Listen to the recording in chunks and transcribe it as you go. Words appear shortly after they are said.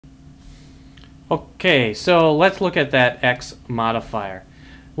Okay, so let's look at that X modifier.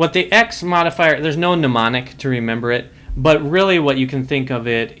 What the X modifier, there's no mnemonic to remember it, but really what you can think of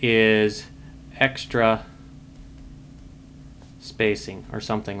it is extra spacing or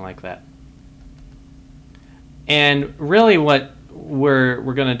something like that. And really what we're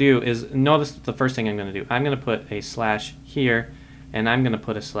going to do is, notice the first thing I'm going to do. I'm going to put a slash here, and I'm going to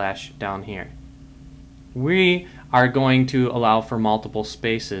put a slash down here. We are going to allow for multiple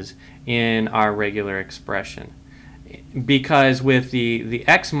spaces in our regular expression, because with the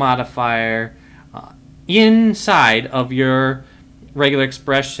X modifier inside of your regular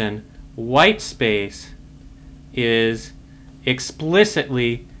expression, white space is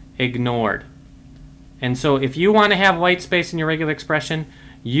explicitly ignored. And so if you want to have white space in your regular expression,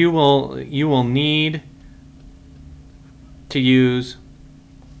 you will need to use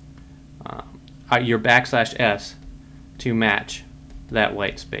your \s to match that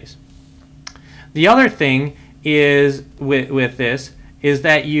white space. The other thing is with this is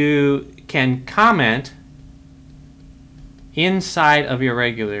that you can comment inside of your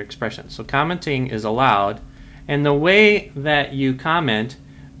regular expression. So commenting is allowed, and the way that you comment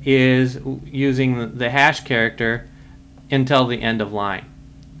is using the hash character until the end of line.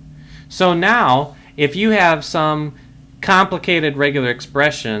 So now if you have some complicated regular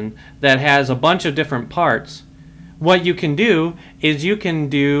expression that has a bunch of different parts, what you can do is you can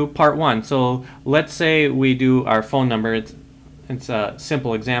do part one. So let's say we do our phone number. It's a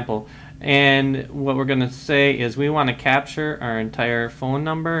simple example, and what we're going to say is we want to capture our entire phone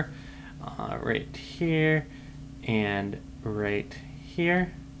number right here and right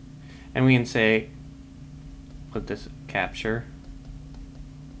here, and we can say, let this capture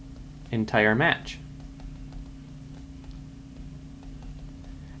entire match.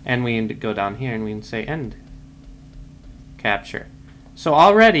 And we can go down here and we can say end capture. So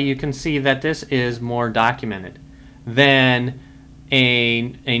already you can see that this is more documented than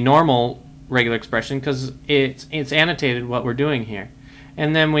a normal regular expression, because it's annotated what we're doing here.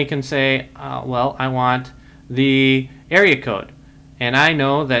 And then we can say, well, I want the area code, and I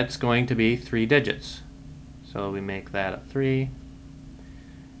know that's going to be 3 digits. So we make that a 3,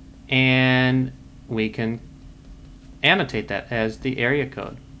 and we can annotate that as the area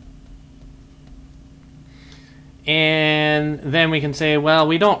code. And then we can say, well,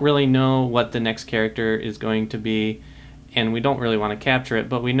 we don't really know what the next character is going to be, and we don't really want to capture it,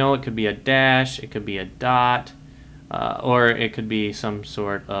 but we know it could be a dash, it could be a dot, or it could be some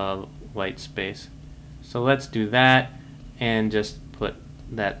sort of white space. So let's do that and just put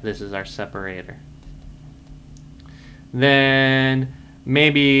that this is our separator. Then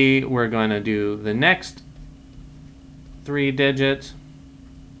maybe we're going to do the next 3 digits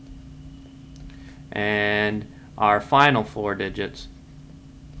and our final 4 digits.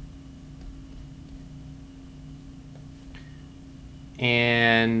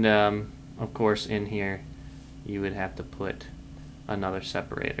 And of course in here you would have to put another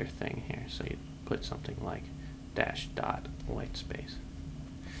separator thing here. So you put something like dash dot white space.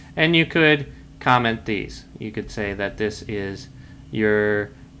 And you could comment these. You could say that this is your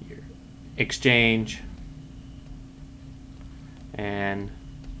exchange and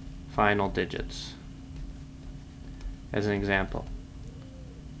final digits, as an example.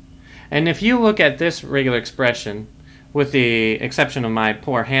 And if you look at this regular expression, with the exception of my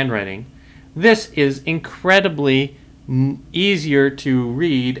poor handwriting, this is incredibly easier to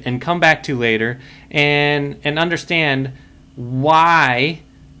read and come back to later and understand why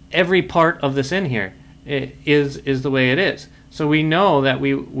every part of this in here is the way it is. So we know that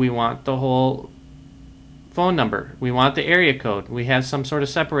we want the whole phone number, we want the area code, we have some sort of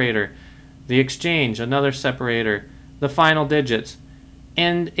separator, the exchange, another separator, the final digits,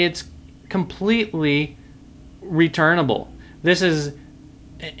 and it's completely returnable. This is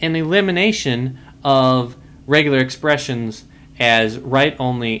an elimination of regular expressions as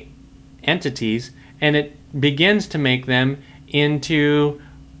write-only entities, and it begins to make them into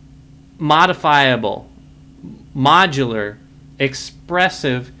modifiable, modular,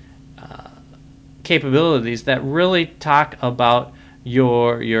 expressive capabilities that really talk about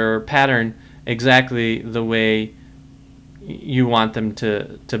your pattern exactly the way you want them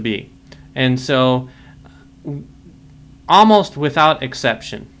to be. And so almost without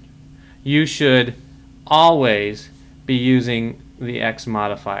exception, you should always be using the X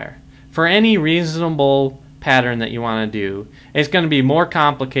modifier. For any reasonable pattern that you want to do, it's going to be more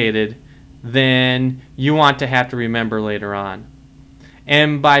complicated than you want to have to remember later on.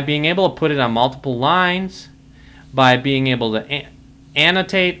 And by being able to put it on multiple lines, by being able to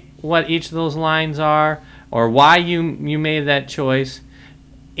annotate what each of those lines are or why you made that choice,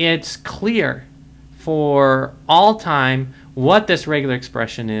 it's clear for all time what this regular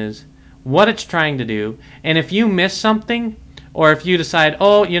expression is, what it's trying to do, and if you miss something, or if you decide,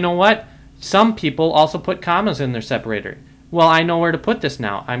 oh, you know what, some people also put commas in their separator. Well, I know where to put this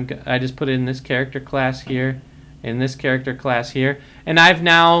now. I just put it in this character class here, in this character class here, and I've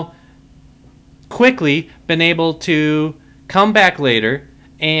now quickly been able to come back later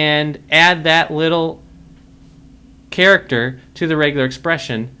and add that little character to the regular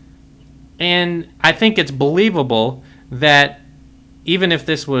expression. And I think it's believable that even if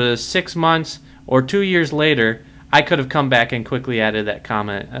this was 6 months or 2 years later, I could have come back and quickly added that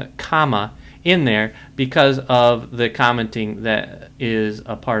comma in there because of the commenting that is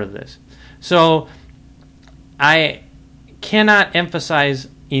a part of this. So I cannot emphasize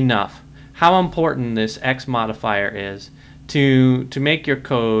enough how important this X modifier is to make your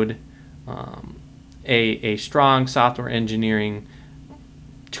code a strong software engineering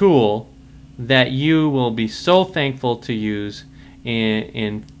tool that you will be so thankful to use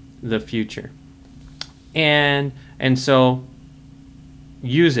in the future. And so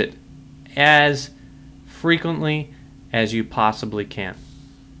use it as frequently as you possibly can.